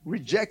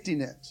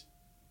 Rejecting it.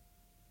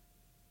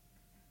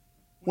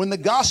 When the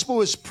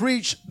gospel is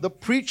preached, the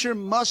preacher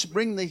must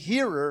bring the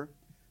hearer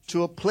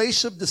to a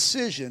place of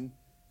decision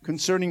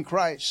concerning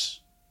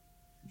Christ.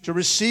 To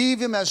receive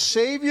him as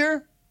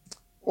Savior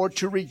or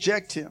to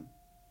reject him.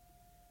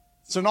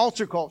 It's an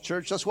altar call,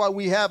 church. That's why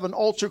we have an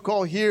altar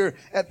call here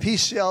at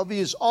PCLV.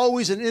 It's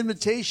always an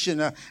invitation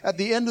at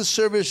the end of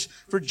service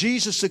for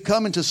Jesus to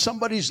come into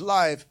somebody's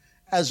life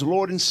as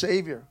Lord and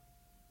Savior.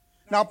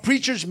 Now,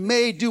 preachers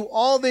may do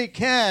all they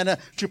can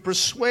to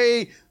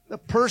persuade the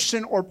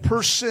person or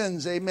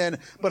persons, amen.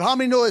 But how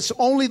many know it's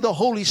only the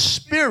Holy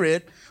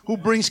Spirit who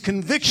brings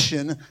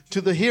conviction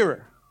to the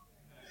hearer?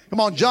 Come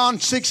on, John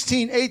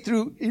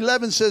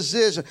 16:8-11 says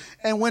this,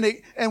 and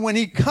when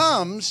he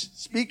comes,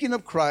 speaking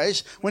of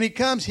Christ, when he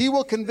comes, he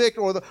will convict,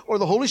 or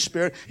the Holy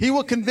Spirit, he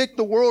will convict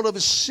the world of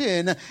his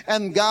sin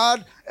and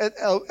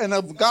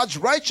of God's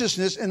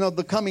righteousness and of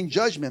the coming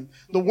judgment.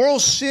 The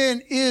world's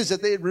sin is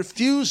that it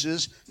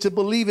refuses to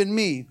believe in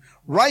me.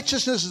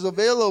 Righteousness is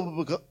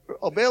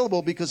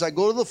available because I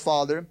go to the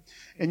Father,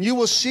 and you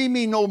will see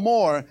me no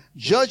more.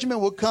 Judgment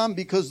will come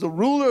because the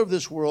ruler of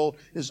this world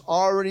is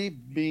already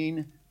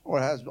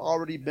has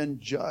already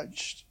been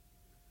judged.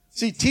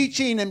 See,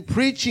 teaching and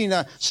preaching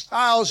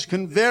styles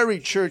can vary,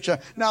 church.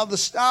 Now, the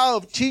style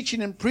of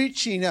teaching and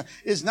preaching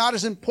is not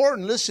as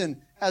important,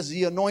 listen, as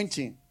the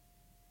anointing.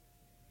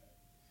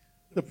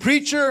 The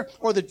preacher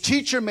or the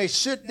teacher may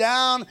sit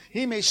down,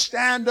 he may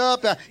stand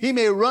up, he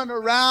may run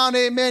around,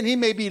 amen. He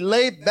may be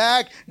laid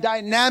back,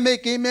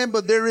 dynamic, amen.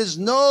 But there is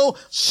no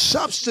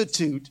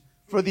substitute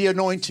for the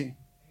anointing.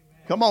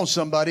 Come on,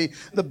 somebody.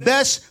 The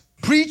best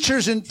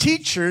preachers and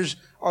teachers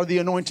are the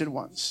anointed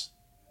ones.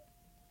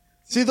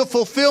 See, the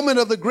fulfillment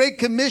of the Great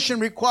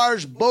Commission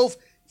requires both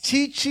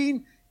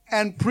teaching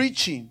and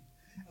preaching.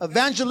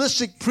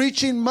 Evangelistic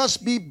preaching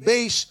must be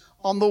based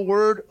on the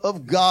Word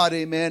of God,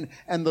 amen,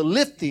 and the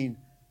lifting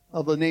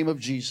of the name of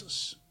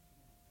Jesus.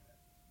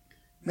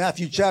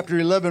 Matthew chapter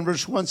 11,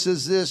 verse 1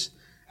 says this,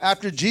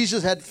 after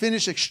Jesus had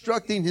finished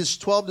instructing his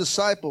 12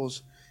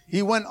 disciples,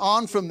 he went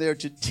on from there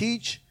to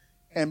teach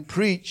and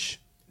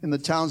preach in the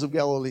towns of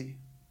Galilee.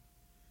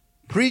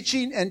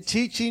 Preaching and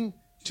teaching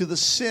to the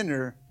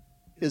sinner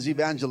is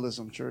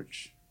evangelism,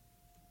 church.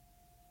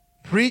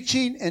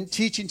 Preaching and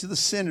teaching to the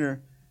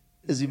sinner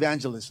is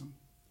evangelism.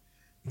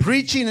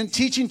 Preaching and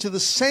teaching to the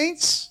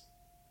saints,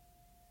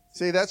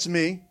 say, that's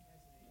me.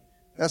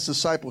 That's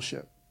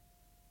discipleship.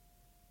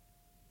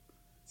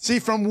 See,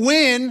 from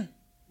win,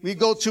 we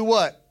go to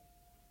what?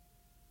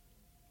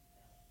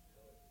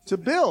 To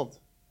build.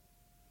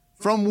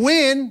 From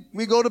win,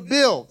 we go to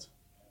build.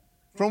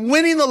 From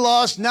winning the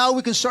lost, now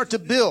we can start to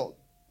build.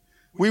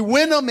 We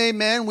win them,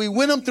 amen. We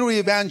win them through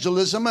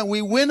evangelism, and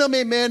we win them,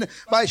 amen,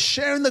 by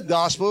sharing the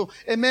gospel,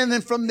 amen.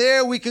 And from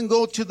there, we can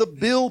go to the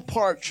build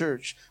part,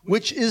 church,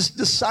 which is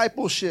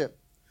discipleship.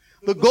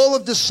 The goal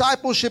of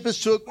discipleship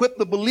is to equip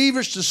the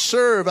believers to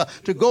serve,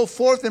 to go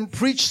forth and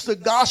preach the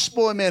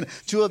gospel, amen,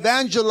 to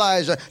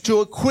evangelize,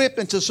 to equip,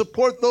 and to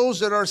support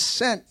those that are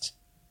sent.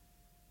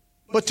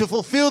 But to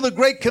fulfill the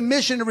Great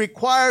Commission, it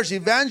requires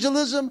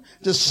evangelism,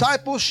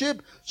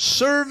 discipleship,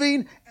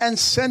 serving, and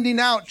sending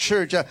out,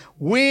 church.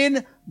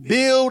 Win,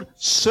 build,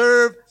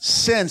 serve,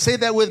 send. Say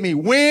that with me.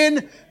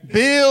 Win,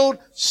 build,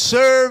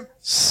 serve,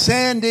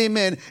 send.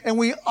 Amen. And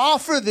we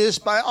offer this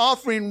by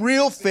offering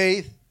real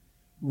faith,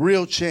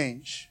 real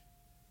change.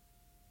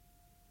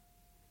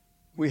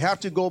 We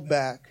have to go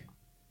back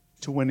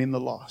to winning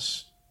the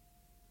lost.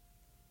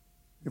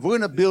 If we're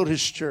going to build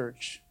His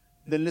church,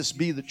 then let's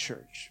be the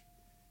church.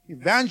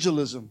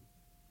 Evangelism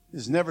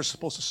is never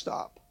supposed to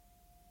stop.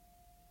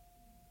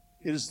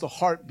 It is the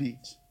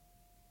heartbeat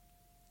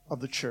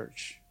of the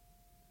church.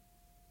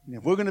 And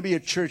if we're going to be a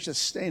church that's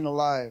staying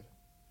alive,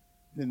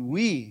 then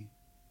we,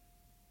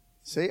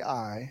 say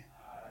I,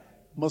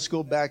 must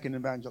go back and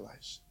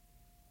evangelize.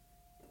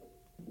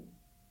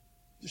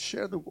 Just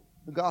share the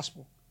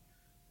gospel.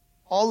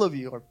 All of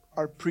you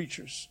are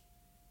preachers.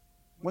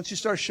 Once you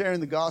start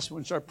sharing the gospel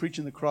and start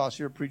preaching the cross,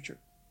 you're a preacher.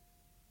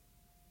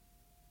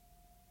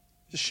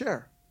 Just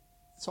share.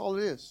 That's all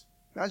it is.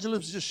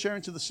 Evangelism is just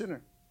sharing to the sinner.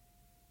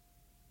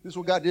 This is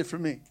what God did for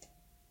me.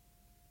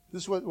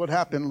 This is what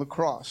happened on the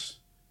cross.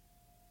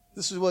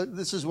 This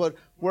is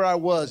where I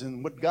was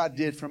and what God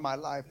did for my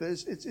life.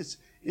 It's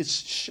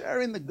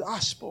sharing the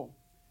gospel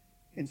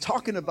and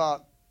talking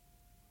about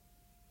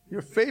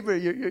your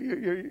favorite,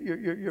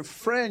 your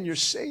friend, your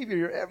Savior,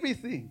 your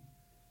everything.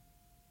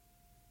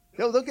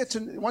 They'll get to,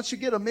 once you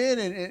get them in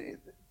and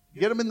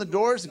get them in the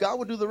doors, God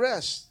will do the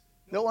rest.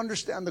 They'll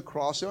understand the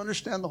cross. They'll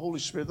understand the Holy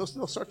Spirit.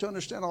 They'll start to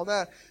understand all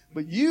that.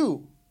 But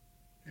you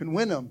can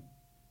win them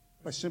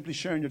by simply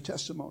sharing your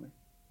testimony.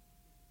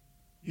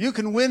 You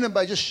can win them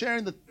by just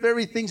sharing the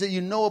very things that you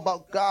know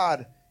about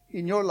God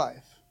in your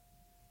life.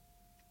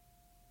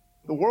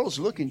 The world's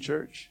looking,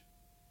 church.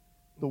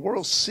 The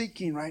world's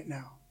seeking right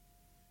now.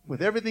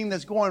 With everything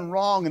that's going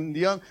wrong and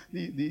the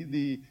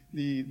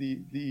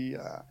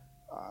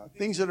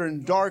things that are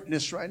in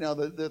darkness right now,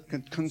 the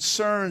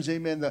concerns,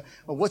 amen,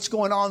 what's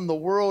going on in the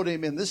world,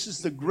 amen. This is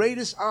the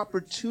greatest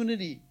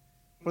opportunity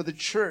for the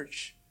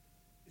church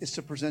is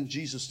to present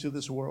Jesus to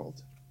this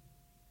world.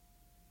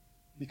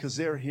 Because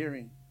they're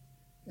hearing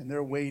and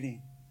they're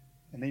waiting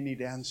and they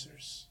need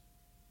answers.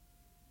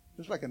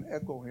 There's like an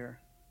echo here.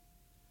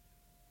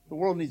 The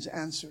world needs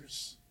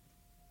answers.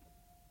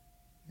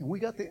 And we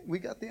got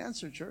the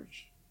answer,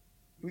 church.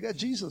 We got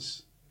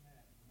Jesus.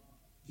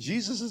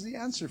 Jesus is the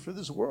answer for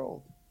this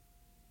world.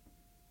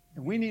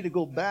 And we need to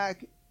go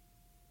back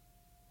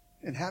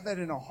and have that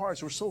in our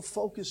hearts. We're so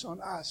focused on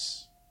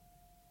us.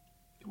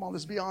 Come on,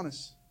 let's be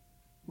honest.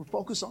 We're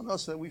focused on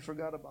us that we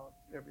forgot about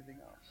everything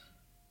else.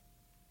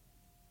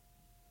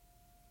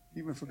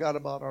 Even forgot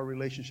about our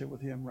relationship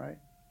with Him, right?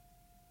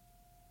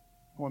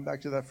 Going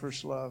back to that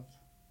first love.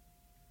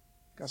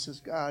 God says,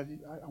 God,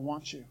 I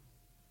want you.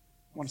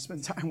 I want to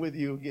spend time with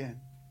you again.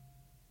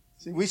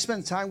 See, we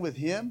spend time with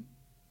Him,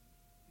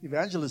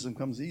 evangelism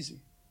comes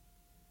easy.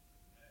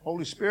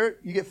 Holy Spirit,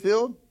 you get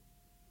filled,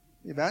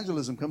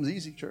 evangelism comes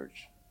easy,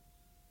 church.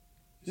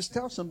 Just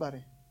tell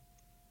somebody.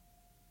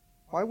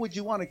 Why would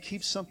you want to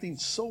keep something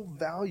so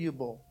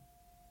valuable,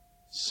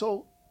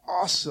 so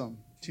awesome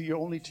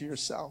only to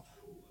yourself?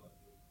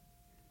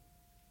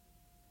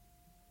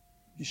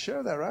 You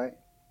share that, right?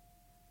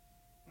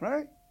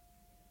 Right?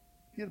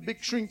 You get a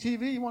big screen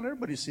TV, you want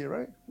everybody to see it,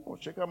 right? Oh,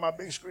 check out my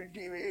big screen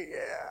TV,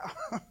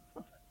 yeah.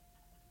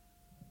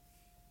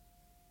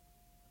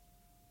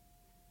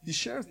 You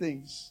share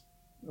things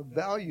of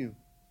value.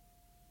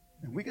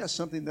 And we got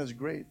something that's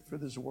great for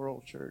this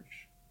world,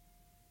 church.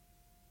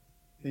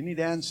 They need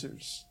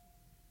answers.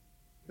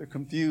 They're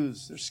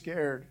confused. They're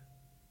scared.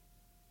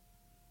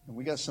 And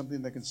we got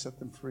something that can set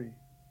them free.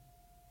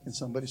 Can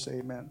somebody say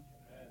amen?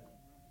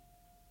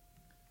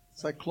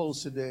 As I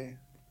close today,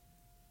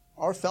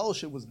 our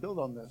fellowship was built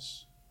on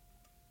this.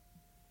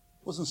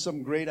 It wasn't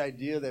some great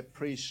idea that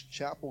Praise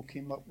Chapel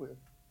came up with.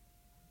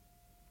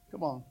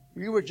 Come on.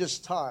 We were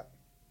just taught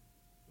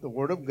the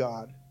Word of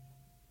God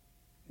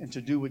and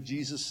to do what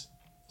Jesus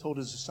told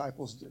His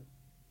disciples to do.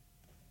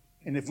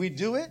 And if we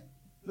do it,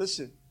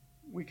 listen,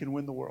 we can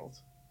win the world.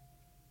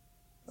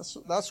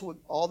 That's what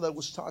all that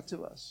was taught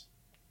to us.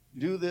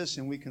 Do this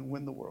and we can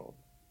win the world.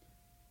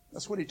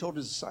 That's what He told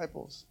His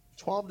disciples.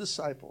 12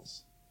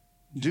 disciples.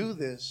 Do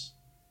this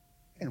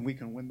and we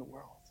can win the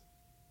world.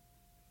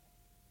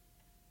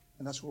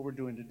 And that's what we're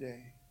doing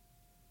today.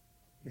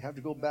 We have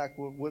to go back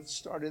with what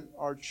started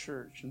our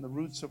church and the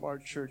roots of our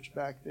church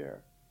back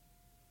there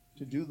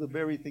to do the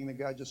very thing that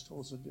God just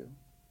told us to do.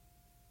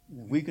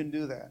 And if we can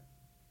do that,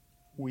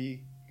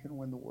 we can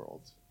win the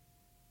world.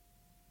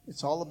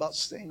 It's all about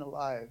staying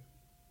alive,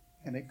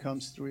 and it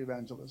comes through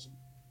evangelism.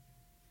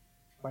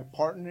 By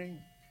partnering,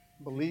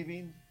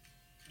 believing,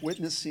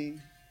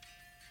 witnessing,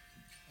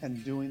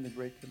 and doing the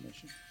Great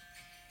Commission.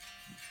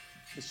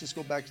 Let's just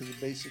go back to the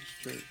basics,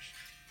 church.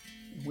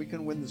 We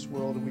can win this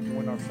world, and we can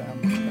win our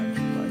families back to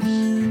Christ.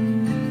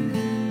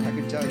 I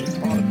can tell you,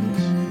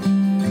 prodigals